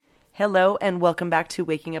Hello and welcome back to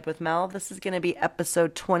Waking Up with Mel. This is going to be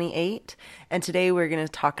episode 28, and today we're going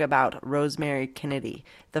to talk about Rosemary Kennedy,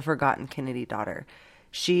 the forgotten Kennedy daughter.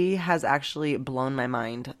 She has actually blown my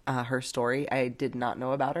mind, her story. I did not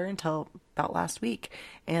know about her until about last week,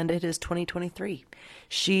 and it is 2023.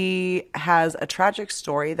 She has a tragic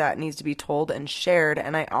story that needs to be told and shared,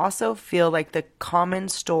 and I also feel like the common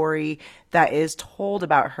story that is told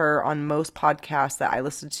about her on most podcasts that I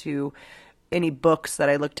listen to, any books that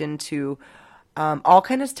I looked into, all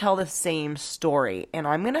kind of tell the same story. And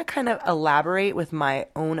I'm going to kind of elaborate with my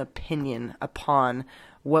own opinion upon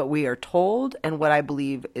what we are told and what I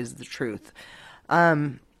believe is the truth.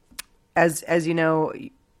 As you know,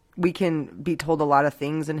 we can be told a lot of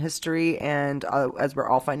things in history, and as we're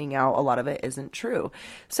all finding out, a lot of it isn't true.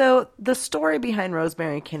 So the story behind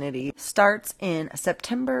Rosemary Kennedy starts in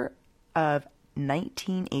September of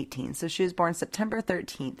 1918. So she was born September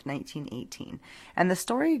 13th, 1918. And the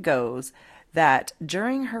story goes that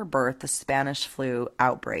during her birth, the Spanish flu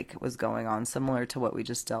outbreak was going on, similar to what we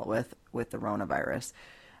just dealt with the coronavirus.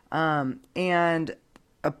 And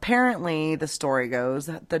apparently, the story goes,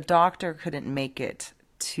 the doctor couldn't make it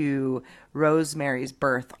to Rosemary's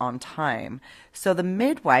birth on time. So the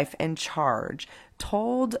midwife in charge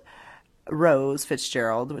told Rose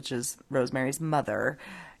Fitzgerald, which is Rosemary's mother,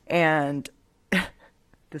 and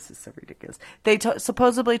this is so ridiculous. They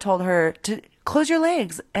supposedly told her to close your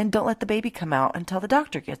legs and don't let the baby come out until the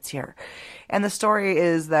doctor gets here. And the story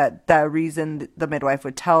is that the reason the midwife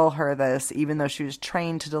would tell her this, even though she was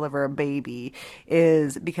trained to deliver a baby,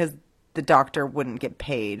 is because the doctor wouldn't get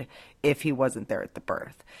paid if he wasn't there at the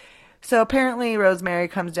birth. So apparently Rosemary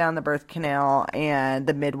comes down the birth canal and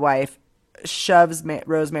the midwife shoves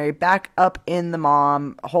Rosemary back up in the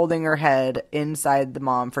mom, holding her head inside the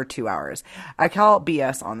mom for 2 hours. I call it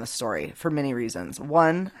BS on this story for many reasons.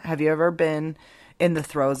 One, have you ever been in the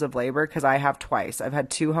throes of labor? Because I have twice. I've had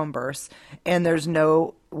 2 home births, and there's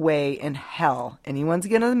no way in hell anyone's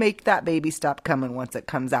going to make that baby stop coming once it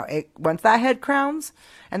comes out. Once that head crowns,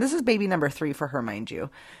 and this is baby number 3 for her, mind you,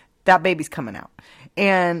 that baby's coming out.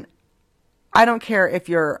 And I don't care if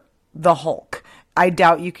you're the Hulk. I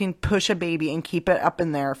doubt you can push a baby and keep it up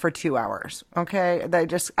in there for 2 hours. Okay.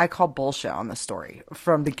 I call bullshit on the story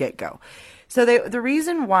from the get-go. So the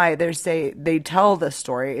reason why they tell this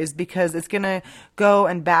story is because it's going to go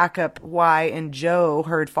and back up why, in Joe,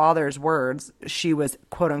 her father's words, she was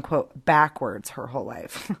quote unquote backwards her whole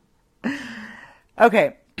life.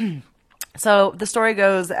 Okay. So the story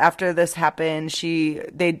goes, after this happened,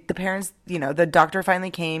 the parents, the doctor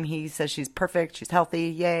finally came. He says she's perfect. She's healthy.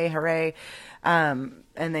 Yay. Hooray. And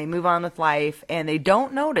they move on with life, and they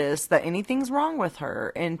don't notice that anything's wrong with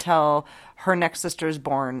her until her next sister is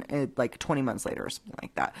born like 20 months later or something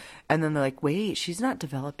like that. And then they're like, wait, she's not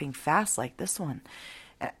developing fast like this one.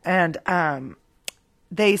 And,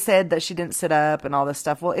 they said that she didn't sit up and all this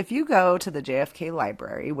stuff. Well, if you go to the JFK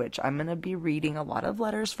library, which I'm going to be reading a lot of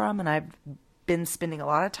letters from, and I've been spending a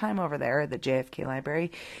lot of time over there at the JFK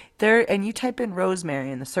library, and you type in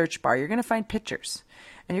Rosemary in the search bar, you're going to find pictures.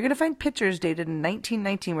 And you're going to find pictures dated in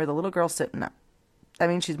 1919 where the little girl's sitting up. I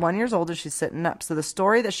mean, she's 1 year old and she's sitting up. So the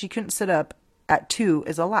story that she couldn't sit up at 2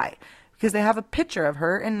 is a lie, because they have a picture of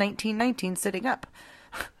her in 1919 sitting up.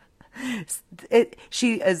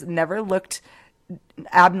 She has never looked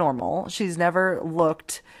abnormal. She's never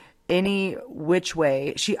looked any which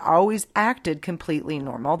way. She always acted completely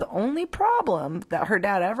normal. The only problem that her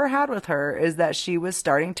dad ever had with her is that she was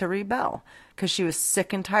starting to rebel because she was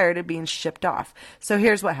sick and tired of being shipped off. So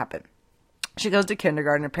here's what happened. She goes to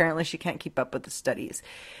kindergarten. Apparently she can't keep up with the studies.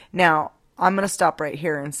 Now, I'm going to stop right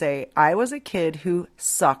here and say I was a kid who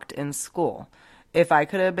sucked in school. If I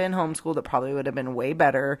could have been homeschooled, it probably would have been way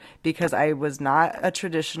better, because I was not a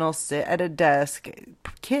traditional sit at a desk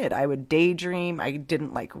kid. I would daydream. I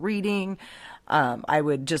didn't like reading. I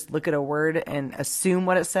would just look at a word and assume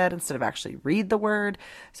what it said instead of actually read the word,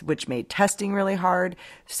 which made testing really hard.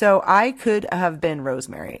 So I could have been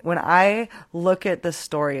Rosemary. When I look at the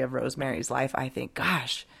story of Rosemary's life, I think,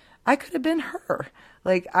 gosh, I could have been her.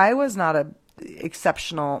 Like, I was not a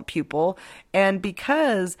exceptional pupil. And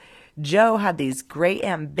because Joe had these great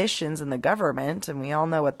ambitions in the government, and we all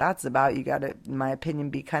know what that's about. You got to, in my opinion,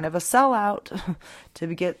 be kind of a sellout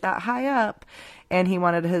to get that high up. And he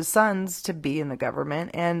wanted his sons to be in the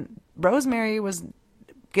government. And Rosemary was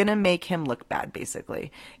going to make him look bad, basically.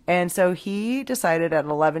 And so he decided at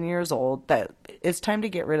 11 years old that it's time to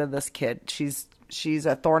get rid of this kid. She's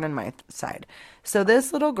a thorn in my side. So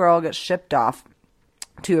this little girl gets shipped off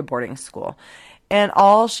to a boarding school. And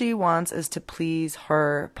all she wants is to please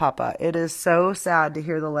her papa. It is so sad to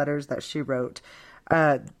hear the letters that she wrote.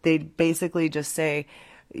 They basically just say,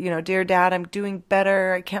 dear Dad, I'm doing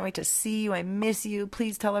better. I can't wait to see you. I miss you.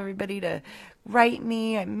 Please tell everybody to write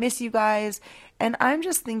me. I miss you guys. And I'm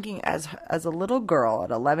just thinking as a little girl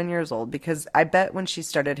at 11 years old, because I bet when she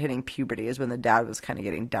started hitting puberty is when the dad was kind of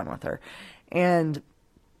getting done with her. And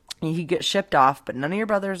you get shipped off, but none of your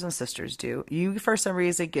brothers and sisters do. You, for some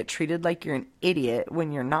reason, get treated like you're an idiot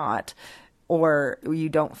when you're not, or you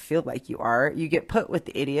don't feel like you are. You get put with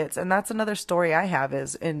the idiots. And that's another story I have,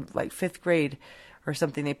 is in like 5th grade or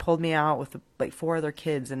something, they pulled me out with like 4 other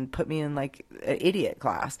kids and put me in like an idiot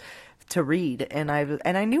class to read. And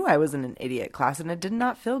I knew I was in an idiot class, and it did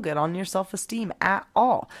not feel good on your self-esteem at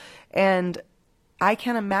all. And I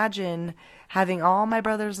can't imagine having all my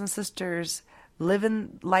brothers and sisters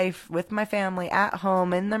living life with my family at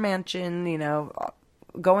home in their mansion,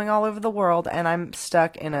 going all over the world, and I'm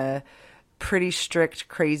stuck in a pretty strict,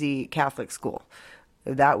 crazy Catholic school.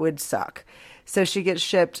 That would suck. So she gets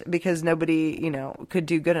shipped because nobody, could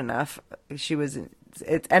do good enough.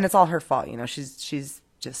 And it's all her fault, she's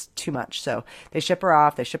just too much. So they ship her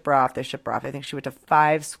off. I think she went to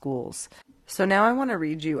 5 schools. So now I want to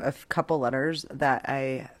read you a couple letters that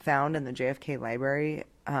I found in the JFK library.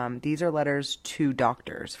 These are letters to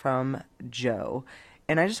doctors from Joe.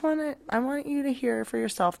 And I want you to hear for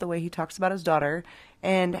yourself the way he talks about his daughter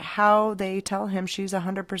and how they tell him she's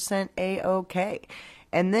 100% A-OK.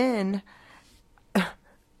 And then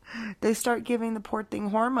they start giving the poor thing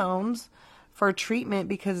hormones for treatment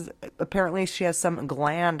because apparently she has some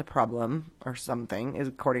gland problem or something,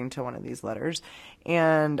 according to one of these letters.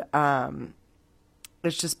 And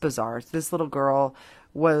it's just bizarre. This little girl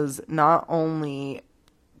was not only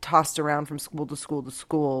tossed around from school to school to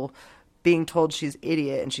school, being told she's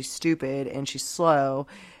idiot and she's stupid and she's slow,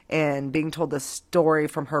 and being told the story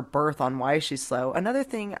from her birth on why she's slow. Another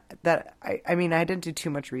thing that I didn't do too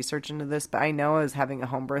much research into this, but I know as having a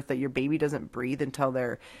home birth that your baby doesn't breathe until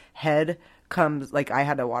their head comes, like I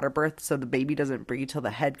had a water birth, so the baby doesn't breathe till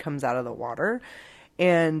the head comes out of the water.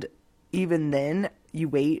 And even then you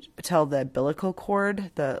wait till the umbilical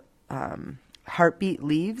cord, the heartbeat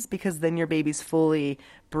leaves, because then your baby's fully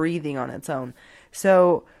breathing on its own.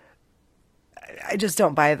 So I just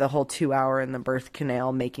don't buy the whole 2 hour in the birth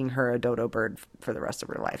canal making her a dodo bird for the rest of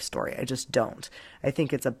her life story. I just don't. I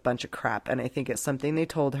think it's a bunch of crap, and I think it's something they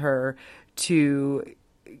told her to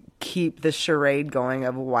keep the charade going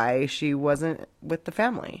of why she wasn't with the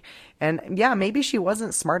family. And yeah, maybe she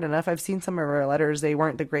wasn't smart enough. I've seen some of her letters. They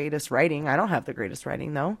weren't the greatest writing. I don't have the greatest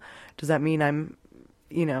writing though. Does that mean I'm,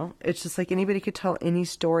 it's just like anybody could tell any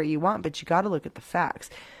story you want, but you got to look at the facts.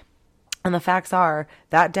 And the facts are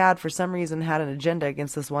that dad, for some reason, had an agenda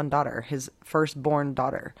against this one daughter, his firstborn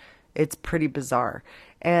daughter. It's pretty bizarre.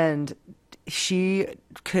 And she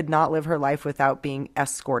could not live her life without being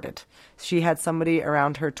escorted. She had somebody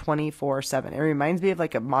around her 24/7. It reminds me of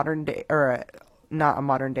like a modern day, or not a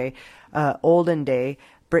modern day, olden day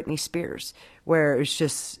Britney Spears, where it's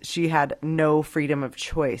just she had no freedom of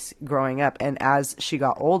choice growing up. And as she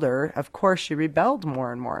got older, of course, she rebelled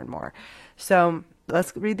more and more and more. So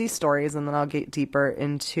let's read these stories, and then I'll get deeper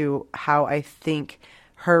into how I think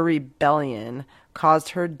her rebellion caused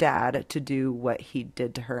her dad to do what he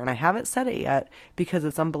did to her. And I haven't said it yet because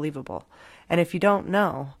it's unbelievable. And if you don't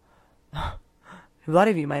know, a lot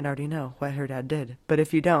of you might already know what her dad did. But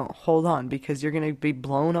if you don't, hold on, because you're going to be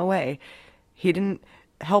blown away. He didn't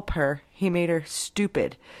help her. He made her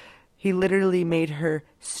stupid. He literally made her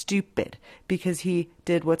stupid because he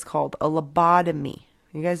did what's called a lobotomy.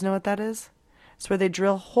 You guys know what that is? It's where they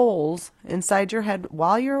drill holes inside your head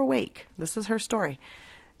while you're awake. This is her story.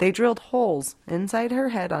 They drilled holes inside her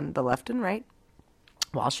head on the left and right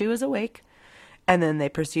while she was awake. And then they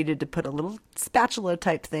proceeded to put a little spatula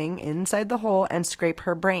type thing inside the hole and scrape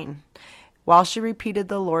her brain while she repeated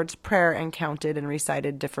the Lord's Prayer and counted and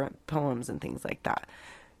recited different poems and things like that.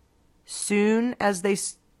 Soon as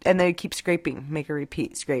they keep scraping, make her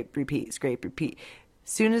repeat, scrape, repeat, scrape, repeat.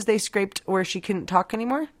 Soon as they scraped where she couldn't talk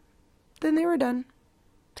anymore, then they were done.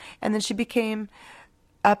 And then she became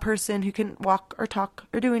a person who couldn't walk or talk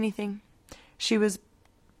or do anything. She was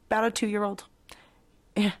about a 2-year-old.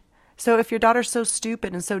 Yeah. So if your daughter's so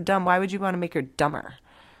stupid and so dumb, why would you want to make her dumber?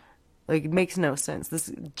 Like, it makes no sense.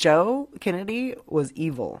 This Joe Kennedy was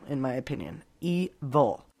evil, in my opinion.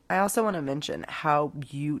 Evil. I also want to mention how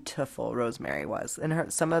beautiful Rosemary was.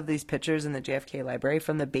 And some of these pictures in the JFK library,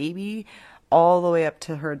 from the baby all the way up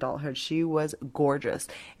to her adulthood, she was gorgeous.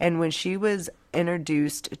 And when she was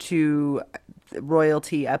introduced to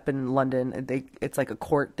royalty up in London, it's like a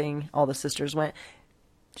court thing, all the sisters went.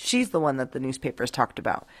 She's the one that the newspapers talked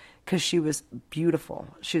about because she was beautiful.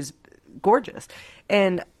 She was gorgeous.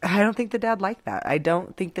 And I don't think the dad liked that. I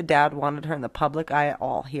don't think the dad wanted her in the public eye at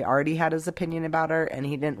all. He already had his opinion about her, and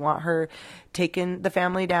he didn't want her taking the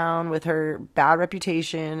family down with her bad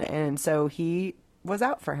reputation. And so he was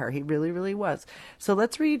out for her. He really, really was. So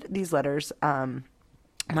let's read these letters. I'm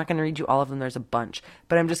not going to read you all of them. There's a bunch,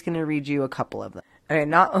 but I'm just going to read you a couple of them. Okay,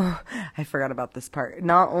 I forgot about this part.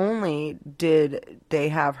 Not only did they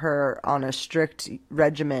have her on a strict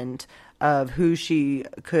regimen of who she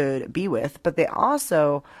could be with, but they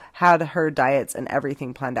also had her diets and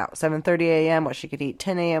everything planned out. 7:30 a.m., what she could eat,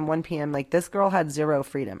 10 a.m., 1 p.m. Like, this girl had zero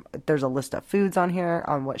freedom. There's a list of foods on here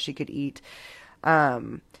on what she could eat.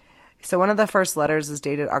 So one of the first letters is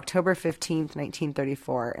dated October 15th,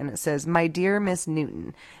 1934, and it says, "My dear Miss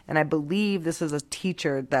Newton," and I believe this is a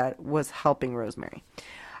teacher that was helping Rosemary.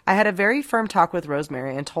 "I had a very firm talk with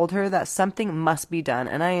Rosemary and told her that something must be done,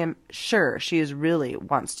 and I am sure she is really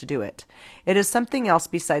wants to do it. It is something else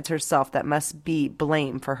besides herself that must be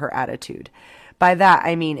blamed for her attitude. By that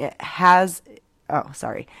I mean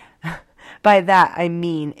By that I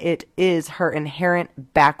mean it is her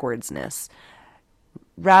inherent backwardsness,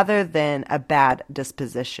 rather than a bad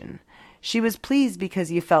disposition. She was pleased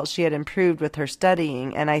because you felt she had improved with her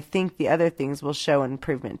studying, and I think the other things will show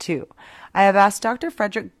improvement too. I have asked Dr.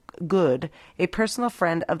 Frederick Good, a personal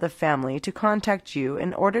friend of the family, to contact you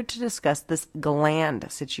in order to discuss this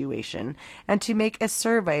gland situation and to make a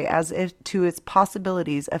survey as to its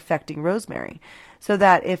possibilities affecting Rosemary, so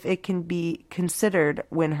that if it can be considered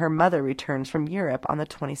when her mother returns from Europe on the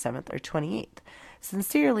 27th or 28th.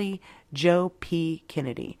 Sincerely, Joe P.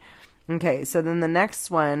 Kennedy." Okay, so then the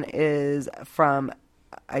next one is from,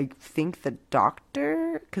 I think, the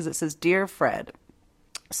doctor, because it says, "Dear Fred,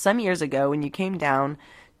 some years ago when you came down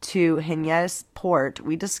to Hennessy Port,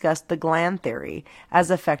 we discussed the gland theory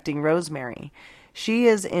as affecting Rosemary. She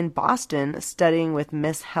is in Boston studying with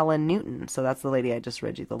Miss Helen Newton." So that's the lady I just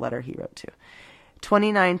read you the letter he wrote to.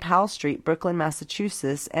 29 Powell Street, Brooklyn,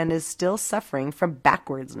 Massachusetts, and is still suffering from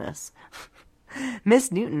backwardsness.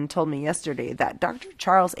 Miss Newton told me yesterday that Dr.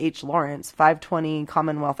 Charles H. Lawrence, 520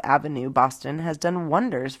 Commonwealth Avenue, Boston, has done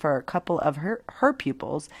wonders for a couple of her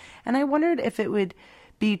pupils, and I wondered if it would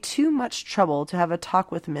be too much trouble to have a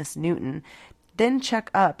talk with Miss Newton, then check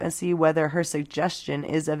up and see whether her suggestion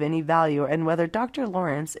is of any value and whether Dr.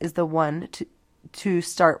 Lawrence is the one to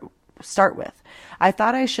start with. I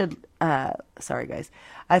thought I should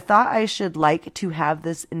like to have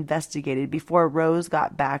this investigated before Rose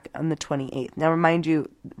got back on the 28th. Now, remind you,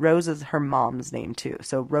 Rose is her mom's name too.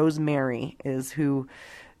 So Rosemary is who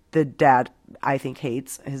the dad, I think,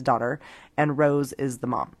 hates, his daughter, and Rose is the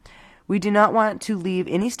mom. "We do not want to leave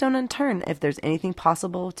any stone unturned if there's anything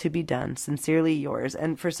possible to be done. Sincerely yours."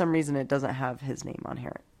 And for some reason, it doesn't have his name on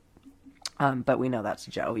here. But we know that's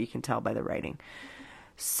Joe. You can tell by the writing.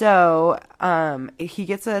 So he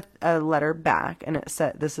gets a letter back, and it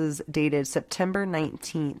said this is dated September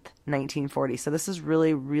 19th, 1940. So this is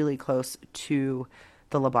really, really close to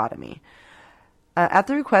the lobotomy. "At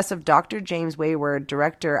the request of Dr. James Wayward,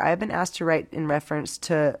 director, I have been asked to write in reference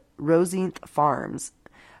to Rosenth Farms."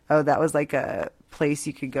 Oh, that was like a place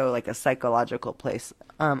you could go, like a psychological place.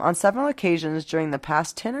 "On several occasions during the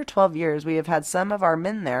past 10 or 12 years, we have had some of our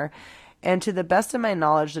men there, and to the best of my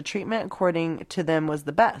knowledge, the treatment according to them was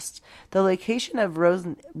the best. The location of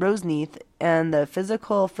Roseneath and the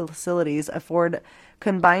physical facilities afford,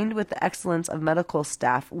 combined with the excellence of medical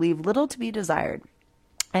staff, leave little to be desired.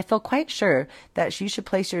 I feel quite sure that you should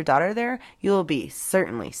place your daughter there. You will be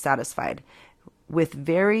certainly satisfied. With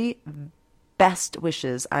very best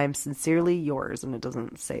wishes, I am sincerely yours." And it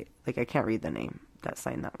doesn't say, like, I can't read the name that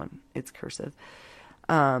signed that one. It's cursive.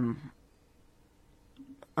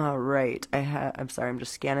 All right. I'm sorry. I'm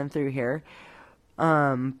just scanning through here.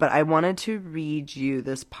 But I wanted to read you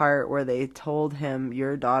this part where they told him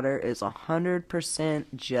your daughter is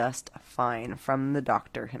 100% just fine, from the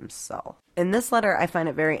doctor himself. In this letter, I find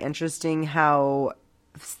it very interesting how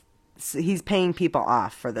he's paying people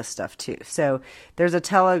off for this stuff too. So there's a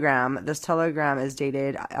telegram. This telegram is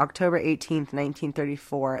dated October 18th,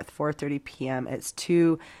 1934 at 4:30 p.m. It's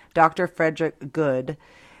to Dr. Frederick Good,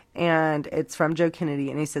 and it's from Joe Kennedy,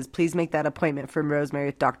 and he says, "Please make that appointment for Rosemary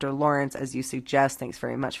with Dr. Lawrence as you suggest. Thanks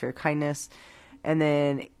very much for your kindness." And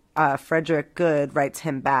then Frederick Good writes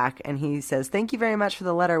him back, and he says, "Thank you very much for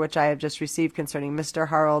the letter which I have just received concerning Mr.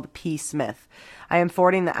 Harold P. Smith. I am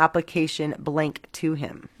forwarding the application blank to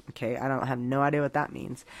him." Okay, I don't have no idea what that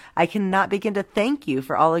means. "I cannot begin to thank you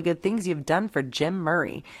for all the good things you've done for Jim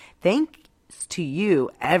Murray. Thanks to you,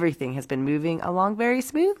 everything has been moving along very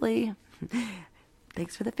smoothly.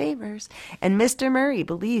 Thanks for the favors. And Mr. Murray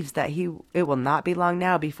believes that it will not be long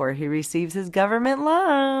now before he receives his government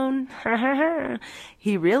loan.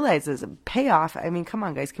 He realizes payoff. I mean, come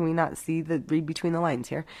on, guys. Can we not read between the lines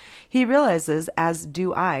here? He realizes, as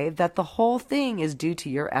do I, that the whole thing is due to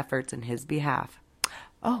your efforts in his behalf.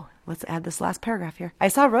 Oh, let's add this last paragraph here. I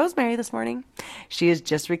saw Rosemary this morning. She is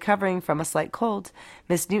just recovering from a slight cold.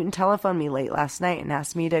 Miss Newton telephoned me late last night and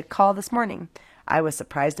asked me to call this morning. I was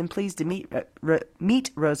surprised and pleased to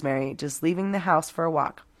meet Rosemary, just leaving the house for a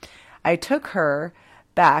walk. I took her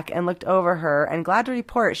back and looked over her, and glad to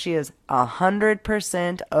report she is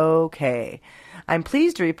 100% okay. I'm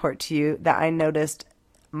pleased to report to you that I noticed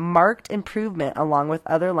marked improvement along with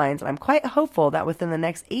other lines, and I'm quite hopeful that within the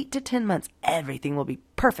next 8 to 10 months, everything will be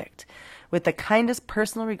perfect. With the kindest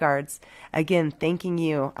personal regards, again, thanking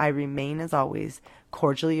you, I remain as always,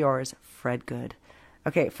 cordially yours, Fred Good.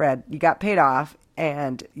 Okay, Fred, you got paid off,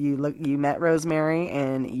 and you met Rosemary,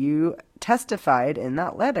 and you testified in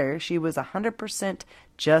that letter she was 100%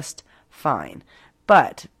 just fine.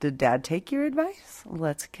 But did Dad take your advice?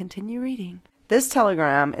 Let's continue reading. This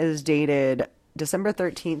telegram is dated December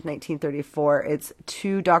 13th, 1934. It's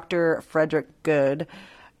to Dr. Frederick Good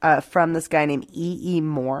from this guy named E.E.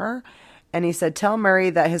 Moore. And he said, tell Murray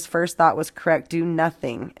that his first thought was correct. Do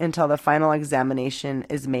nothing until the final examination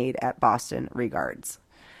is made at Boston. Regards.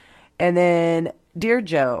 And then, Dear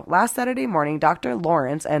Joe, last Saturday morning, Dr.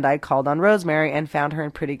 Lawrence and I called on Rosemary and found her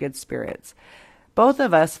in pretty good spirits. Both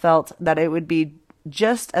of us felt that it would be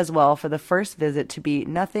just as well for the first visit to be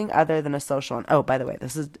nothing other than a social one. Oh, by the way,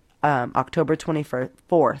 this is October 24th,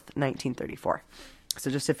 1934. So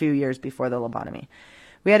just a few years before the lobotomy.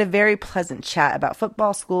 We had a very pleasant chat about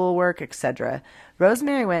football, schoolwork, etc.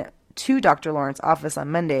 Rosemary went to Dr. Lawrence's office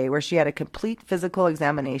on Monday, where she had a complete physical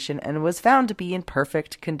examination and was found to be in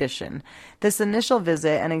perfect condition. This initial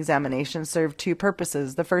visit and examination served two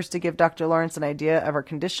purposes. The first to give Dr. Lawrence an idea of her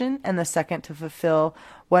condition, and the second to fulfill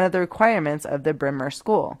one of the requirements of the Bryn Mawr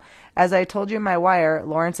School. As I told you in my wire,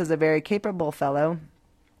 Lawrence is a very capable fellow,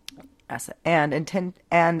 and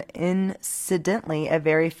incidentally a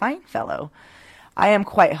very fine fellow. I am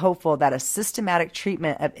quite hopeful that a systematic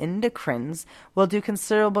treatment of endocrines will do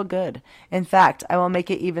considerable good. In fact, I will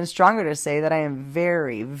make it even stronger to say that I am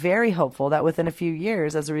very, very hopeful that within a few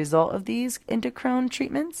years, as a result of these endocrine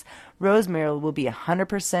treatments, Rosemary will be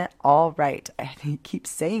 100% all right. I keep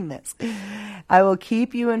saying this. I will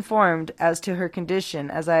keep you informed as to her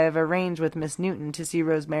condition, as I have arranged with Miss Newton to see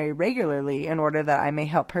Rosemary regularly in order that I may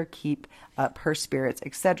help her keep up her spirits,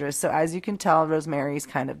 etc. So as you can tell, Rosemary is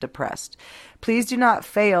kind of depressed. Please do not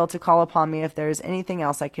fail to call upon me if there is anything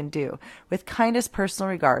else I can do. With kindest personal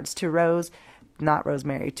regards to Rose, not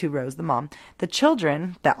Rosemary, to Rose the mom, the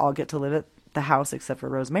children that all get to live at the house except for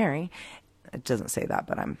Rosemary. It doesn't say that,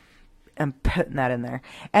 but I'm putting that in there,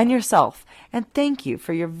 and yourself. And thank you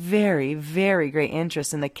for your very, very great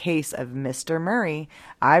interest in the case of Mr. Murray.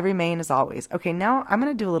 I remain as always. Okay, now I'm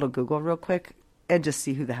going to do a little Google real quick and just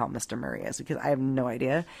see who the hell Mr. Murray is, because I have no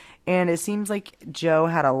idea. And it seems like Joe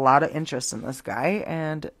had a lot of interest in this guy,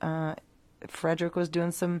 and Frederick was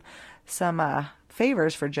doing some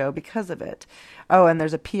favors for Joe because of it. Oh, and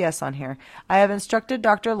there's a P.S. on here. I have instructed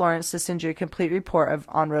Dr. Lawrence to send you a complete report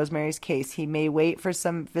on Rosemary's case. He may wait for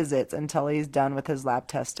some visits until he's done with his lab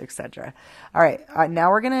test, etc. All right, now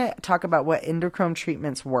we're going to talk about what endocrine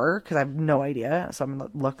treatments were, because I have no idea, so I'm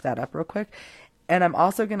going to look that up real quick. And I'm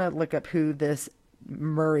also going to look up who this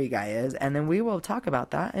Murray guy is, and then we will talk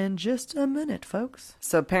about that in just a minute, folks.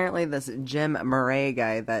 So apparently this Jim Murray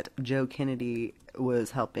guy that Joe Kennedy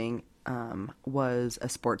was helping was a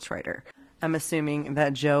sports writer. I'm assuming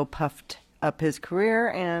that Joe puffed up his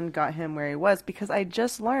career and got him where he was, because I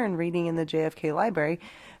just learned reading in the JFK library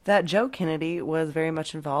that Joe Kennedy was very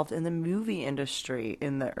much involved in the movie industry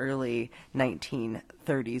in the early 1930s,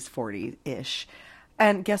 40s-ish.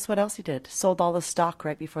 And guess what else he did? Sold all the stock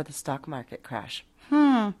right before the stock market crash.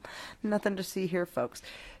 Nothing to see here, folks.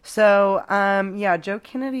 So, yeah, Joe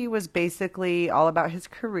Kennedy was basically all about his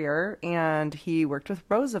career, and he worked with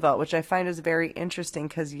Roosevelt, which I find is very interesting,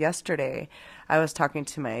 because yesterday I was talking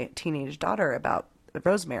to my teenage daughter about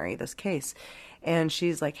Rosemary, this case, and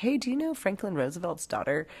she's like, hey, do you know Franklin Roosevelt's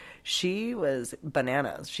daughter? She was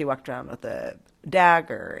bananas. She walked around with a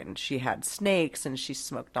dagger, and she had snakes, and she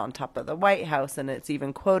smoked on top of the White House, and it's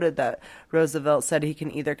even quoted that Roosevelt said he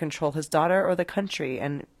can either control his daughter or the country,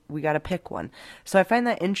 and we got to pick one. So I find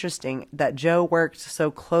that interesting that Joe worked so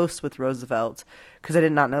close with Roosevelt, because I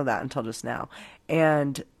did not know that until just now.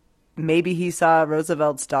 And maybe he saw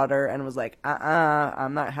Roosevelt's daughter and was like,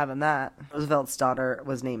 I'm not having that. Roosevelt's daughter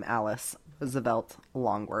was named Alice Roosevelt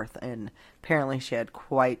Longworth, and apparently she had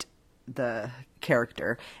quite the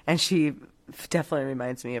character, and she definitely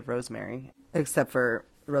reminds me of Rosemary, except for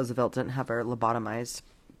Roosevelt didn't have her lobotomized,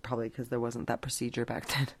 probably because there wasn't that procedure back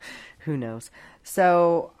then. Who knows?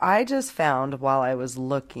 So I just found, while I was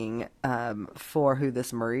looking for who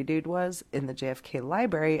this Murray dude was in the JFK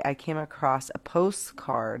library, I came across a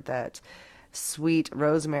postcard that sweet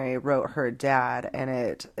Rosemary wrote her dad, and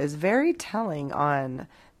it is very telling on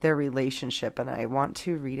their relationship, and I want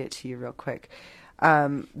to read it to you real quick.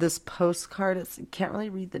 This postcard, can't really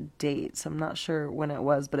read the date, so I'm not sure when it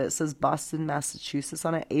was, but it says Boston, Massachusetts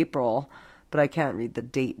on it, April, but I can't read the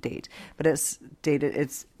date, but it's dated,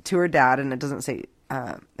 it's to her dad, and it doesn't say,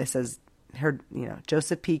 it says her,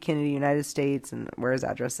 Joseph P. Kennedy, United States, and where his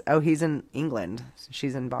address? Oh, he's in England.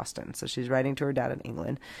 She's in Boston, so she's writing to her dad in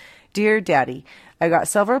England. Dear Daddy, I got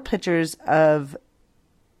several pictures of,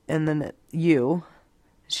 and then you.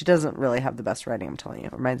 She doesn't really have the best writing, I'm telling you.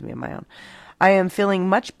 It reminds me of my own. I am feeling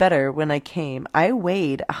much better. When I came, I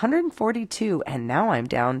weighed 142, and now I'm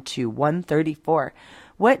down to 134.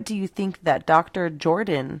 What do you think that Dr.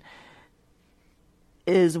 Jordan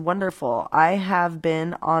is wonderful? I have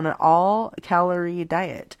been on an all-calorie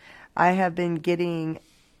diet. I have been getting,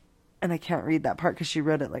 and I can't read that part because she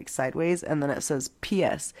wrote it like sideways, and then it says,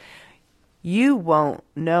 P.S. You won't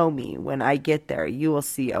know me when I get there. You will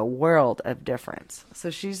see a world of difference. So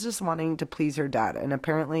she's just wanting to please her dad. And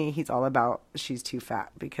apparently he's all about she's too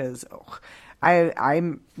fat, because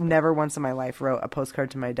I never once in my life wrote a postcard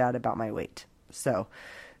to my dad about my weight. So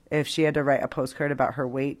if she had to write a postcard about her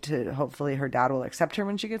weight, to hopefully her dad will accept her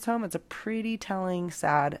when she gets home, it's a pretty telling,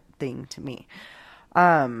 sad thing to me.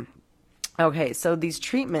 Okay, so these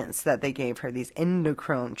treatments that they gave her, these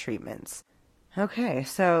endocrine treatments. Okay,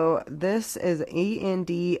 so this is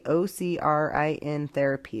ENDOCRIN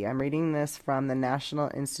therapy. I'm reading this from the National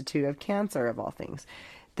Institute of Cancer, of all things.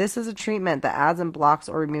 This is a treatment that adds and blocks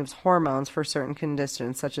or removes hormones for certain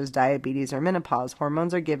conditions, such as diabetes or menopause.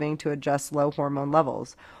 Hormones are given to adjust low hormone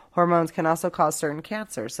levels. Hormones can also cause certain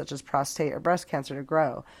cancers, such as prostate or breast cancer, to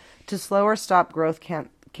grow. To slow or stop growth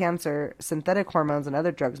cancer, synthetic hormones and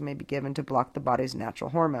other drugs may be given to block the body's natural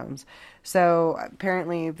hormones. So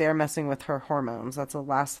apparently they're messing with her hormones. That's the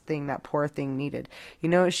last thing that poor thing needed. You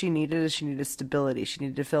know what she needed? Is she needed stability. She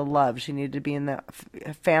needed to feel loved. She needed to be in the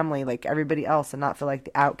family like everybody else and not feel like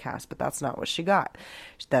the outcast. But that's not what she got.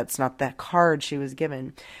 That's not that card she was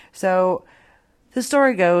given. So the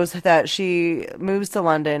story goes that she moves to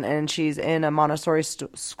London, and she's in a Montessori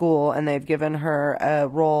school, and they've given her a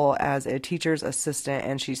role as a teacher's assistant,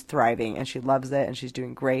 and she's thriving, and she loves it, and she's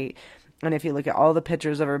doing great. And if you look at all the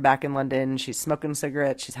pictures of her back in London, she's smoking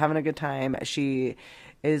cigarettes, she's having a good time. She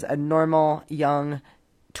is a normal, young,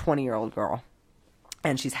 20-year-old girl,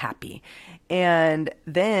 and she's happy. And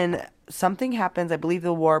then something happens. I believe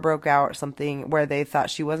the war broke out or something, where they thought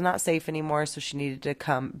she was not safe anymore, so she needed to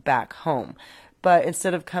come back home. But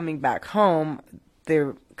instead of coming back home, they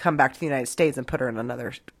come back to the United States and put her in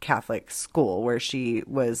another Catholic school where she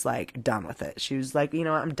was like done with it. She was like,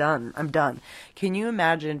 I'm done. I'm done. Can you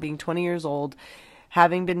imagine being 20 years old,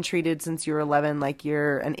 having been treated since you were 11 like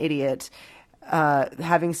you're an idiot,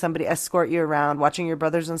 having somebody escort you around, watching your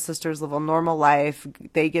brothers and sisters live a normal life.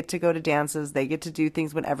 They get to go to dances. They get to do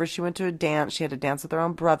things. Whenever she went to a dance, she had to dance with her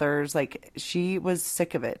own brothers. Like, she was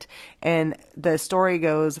sick of it. And the story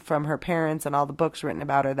goes from her parents and all the books written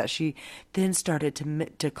about her that she then started to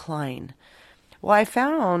decline. Well, I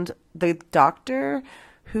found the doctor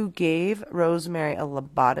who gave Rosemary a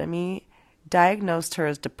lobotomy diagnosed her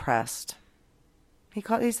as depressed.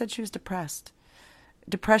 He said she was depressed.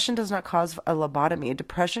 Depression does not cause a lobotomy.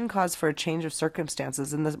 Depression caused for a change of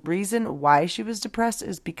circumstances. And the reason why she was depressed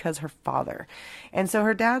is because her father. And so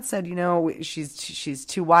her dad said, she's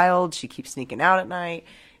too wild. She keeps sneaking out at night.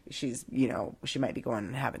 She's, she might be going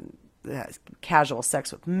and having casual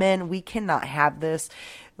sex with men. We cannot have this.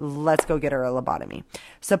 Let's go get her a lobotomy.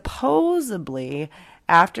 Supposedly,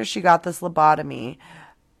 after she got this lobotomy,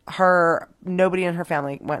 nobody in her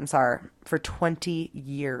family went and saw her for 20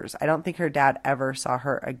 years. I don't think her dad ever saw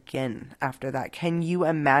her again after that. Can you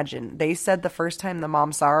imagine? They said the first time the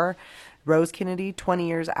mom saw her, Rose Kennedy, 20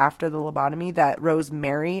 years after the lobotomy, that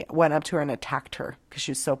Rosemary went up to her and attacked her because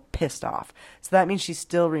she was so pissed off. So that means she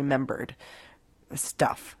still remembered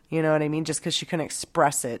stuff. You know what I mean? Just because she couldn't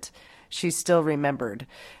express it, she still remembered.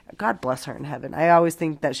 God bless her in heaven. I always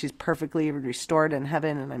think that she's perfectly restored in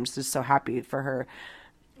heaven, and I'm just so happy for her.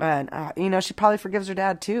 And, she probably forgives her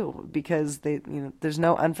dad too, because there's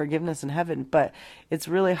no unforgiveness in heaven. But it's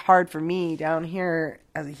really hard for me down here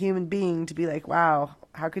as a human being to be like, wow,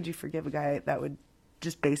 how could you forgive a guy that would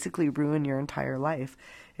just basically ruin your entire life?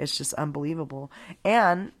 It's just unbelievable.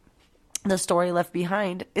 And the story left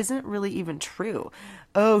behind isn't really even true.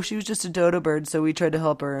 Oh, she was just a dodo bird, so we tried to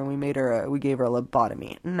help her and we gave her a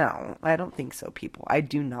lobotomy. No, I don't think so, people. I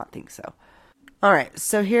do not think so. All right,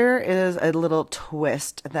 so here is a little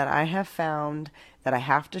twist that I have found that I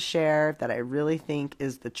have to share that I really think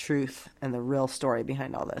is the truth and the real story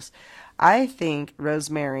behind all this. I think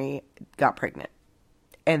Rosemary got pregnant,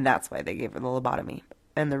 and that's why they gave her the lobotomy.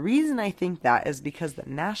 And the reason I think that is because the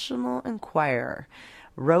National Enquirer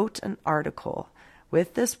wrote an article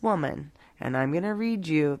with this woman, and I'm going to read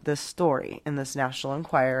you the story in this National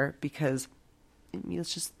Enquirer because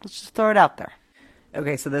let's just throw it out there.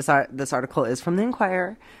 Okay, so this article is from the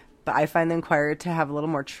Enquirer, but I find the Enquirer to have a little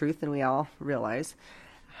more truth than we all realize.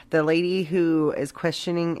 The lady who is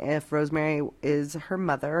questioning if Rosemary is her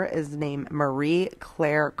mother is named Marie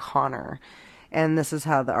Claire Connor, and this is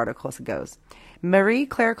how the article goes. Marie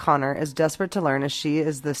Claire Connor is desperate to learn if she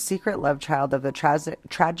is the secret love child of the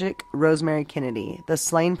tragic Rosemary Kennedy, the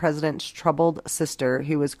slain president's troubled sister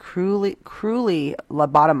who was cruelly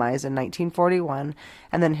lobotomized in 1941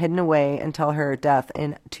 and then hidden away until her death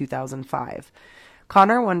in 2005.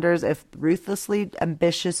 Connor wonders if ruthlessly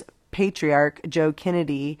ambitious patriarch Joe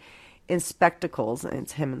Kennedy in spectacles, and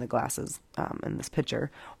it's him in the glasses in this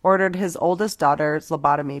picture, ordered his oldest daughter's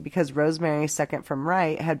lobotomy because Rosemary, second from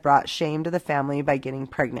right, had brought shame to the family by getting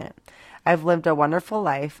pregnant. I've lived a wonderful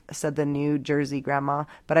life, said the New Jersey grandma,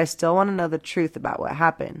 but I still want to know the truth about what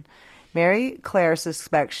happened. Mary Claire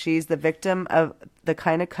suspects she's the victim of the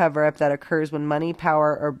kind of cover-up that occurs when money,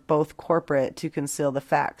 power are both corporate to conceal the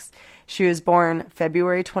facts. She was born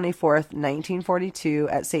February 24th, 1942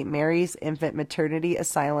 at St. Mary's Infant Maternity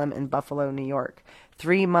Asylum in Buffalo, New York,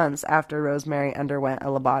 3 months after Rosemary underwent a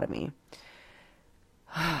lobotomy.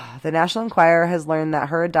 The National Enquirer has learned that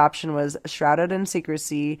her adoption was shrouded in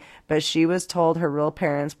secrecy, but she was told her real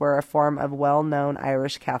parents were a form of well-known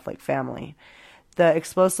Irish Catholic family. The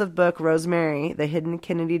explosive book Rosemary, the Hidden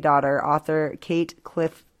Kennedy Daughter, author Kate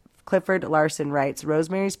Clifford Larson writes,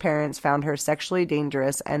 Rosemary's parents found her sexually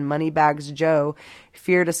dangerous, and Moneybags Joe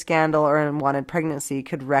feared a scandal or unwanted pregnancy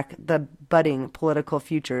could wreck the budding political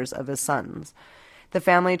futures of his sons. The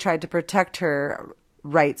family tried to protect her,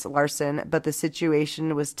 writes Larson, but the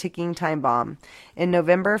situation was ticking time bomb. In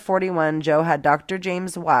November 41, Joe had Dr.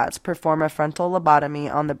 James Watts perform a frontal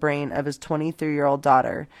lobotomy on the brain of his 23-year-old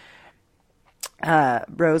daughter,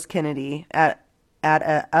 Rose Kennedy, at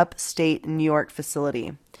a upstate New York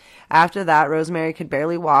facility. After that, Rosemary could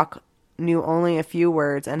barely walk, knew only a few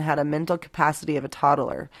words, and had a mental capacity of a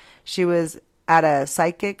toddler. She was at a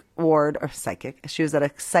psych ward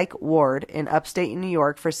in upstate New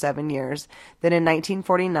York for 7 years. Then in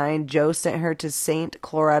 1949, Joe sent her to St.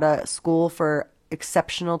 Cloretta School for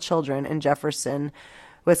Exceptional Children in Jefferson,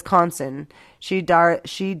 Wisconsin. She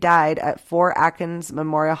died at Fort Atkins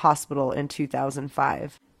Memorial Hospital in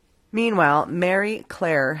 2005. Meanwhile, Mary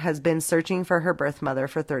Claire has been searching for her birth mother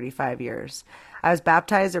for 35 years. I was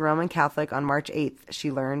baptized a Roman Catholic on March 8th, she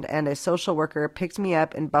learned, and a social worker picked me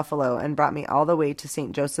up in Buffalo and brought me all the way to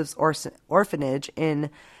St. Joseph's Orphanage in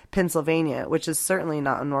Pennsylvania, which is certainly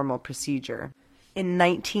not a normal procedure. In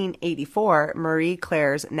 1984, Marie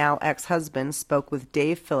Claire's now ex-husband spoke with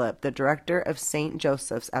Dave Phillip, the director of St.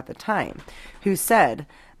 Joseph's at the time, who said,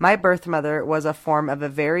 my birth mother was a form of a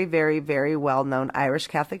very, very, very well-known Irish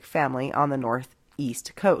Catholic family on the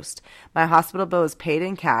northeast coast. My hospital bill was paid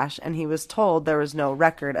in cash, and he was told there was no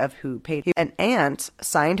record of who paid. An aunt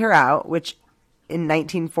signed her out, which in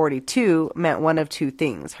 1942 meant one of two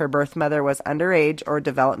things. Her birth mother was underage or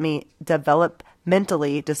developmentally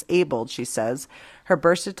disabled, she says. Her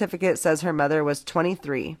birth certificate says her mother was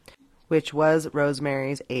 23, which was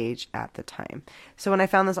Rosemary's age at the time. So when I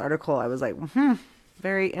found this article, I was like,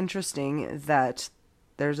 very interesting that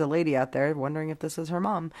there's a lady out there wondering if this is her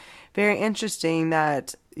mom. Very interesting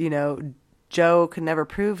that, Joe could never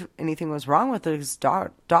prove anything was wrong with his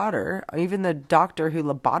daughter. Even the doctor who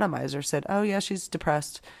lobotomized her said, oh yeah, she's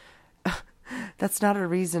depressed. That's not a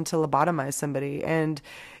reason to lobotomize somebody. And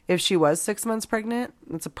if she was 6 months pregnant,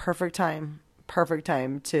 it's a perfect time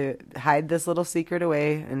to hide this little secret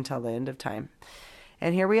away until the end of time.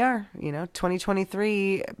 And here we are,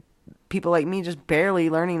 2023, people like me just barely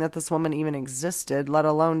learning that this woman even existed, let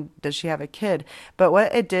alone does she have a kid. But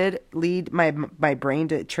what it did lead my brain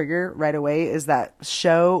to trigger right away is that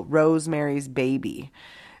show Rosemary's Baby.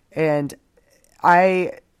 And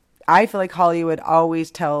I feel like Hollywood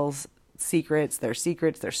always tells secrets, their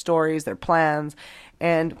stories, their plans.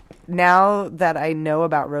 And now that I know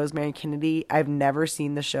about Rosemary Kennedy, I've never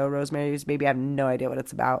seen the show Rosemary's Baby. I have no idea what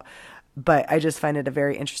it's about. But I just find it a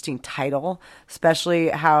very interesting title, especially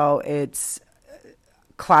how it's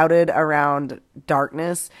clouded around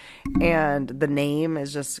darkness, and the name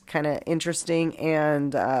is just kind of interesting,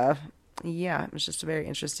 and yeah, it was just a very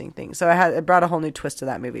interesting thing. So it brought a whole new twist to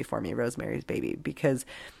that movie for me, Rosemary's Baby, because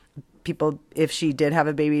people, if she did have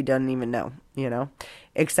a baby, doesn't even know,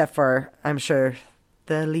 except for, I'm sure,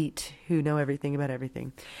 the elite who know everything about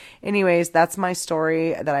everything. Anyways, that's my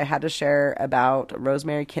story that I had to share about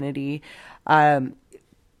Rosemary Kennedy.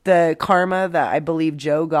 The karma that I believe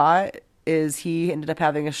Joe got is he ended up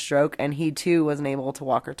having a stroke, and he too wasn't able to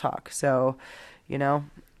walk or talk. So,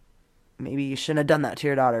 maybe you shouldn't have done that to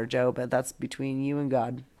your daughter, Joe, but that's between you and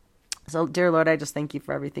God. So, dear Lord, I just thank you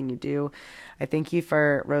for everything you do. I thank you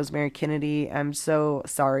for Rosemary Kennedy. I'm so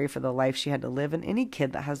sorry for the life she had to live, and any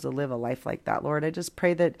kid that has to live a life like that, Lord. I just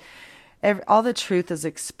pray that all the truth is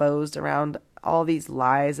exposed around all these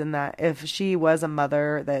lies, and that if she was a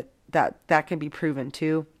mother, that can be proven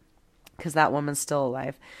too, because that woman's still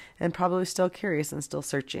alive and probably still curious and still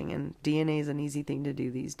searching, and DNA is an easy thing to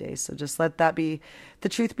do these days. So just let that be, the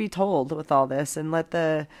truth be told with all this, and let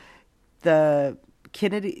the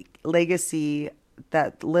Kennedy legacy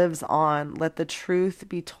that lives on, let the truth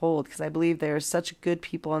be told, because I believe there are such good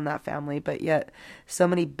people in that family, but yet so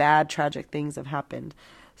many bad, tragic things have happened.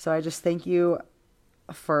 So I just thank you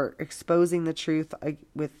for exposing the truth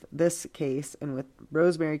with this case and with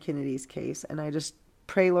Rosemary Kennedy's case, and I just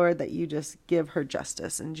pray, Lord, that you just give her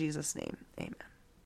justice. In Jesus' name, amen.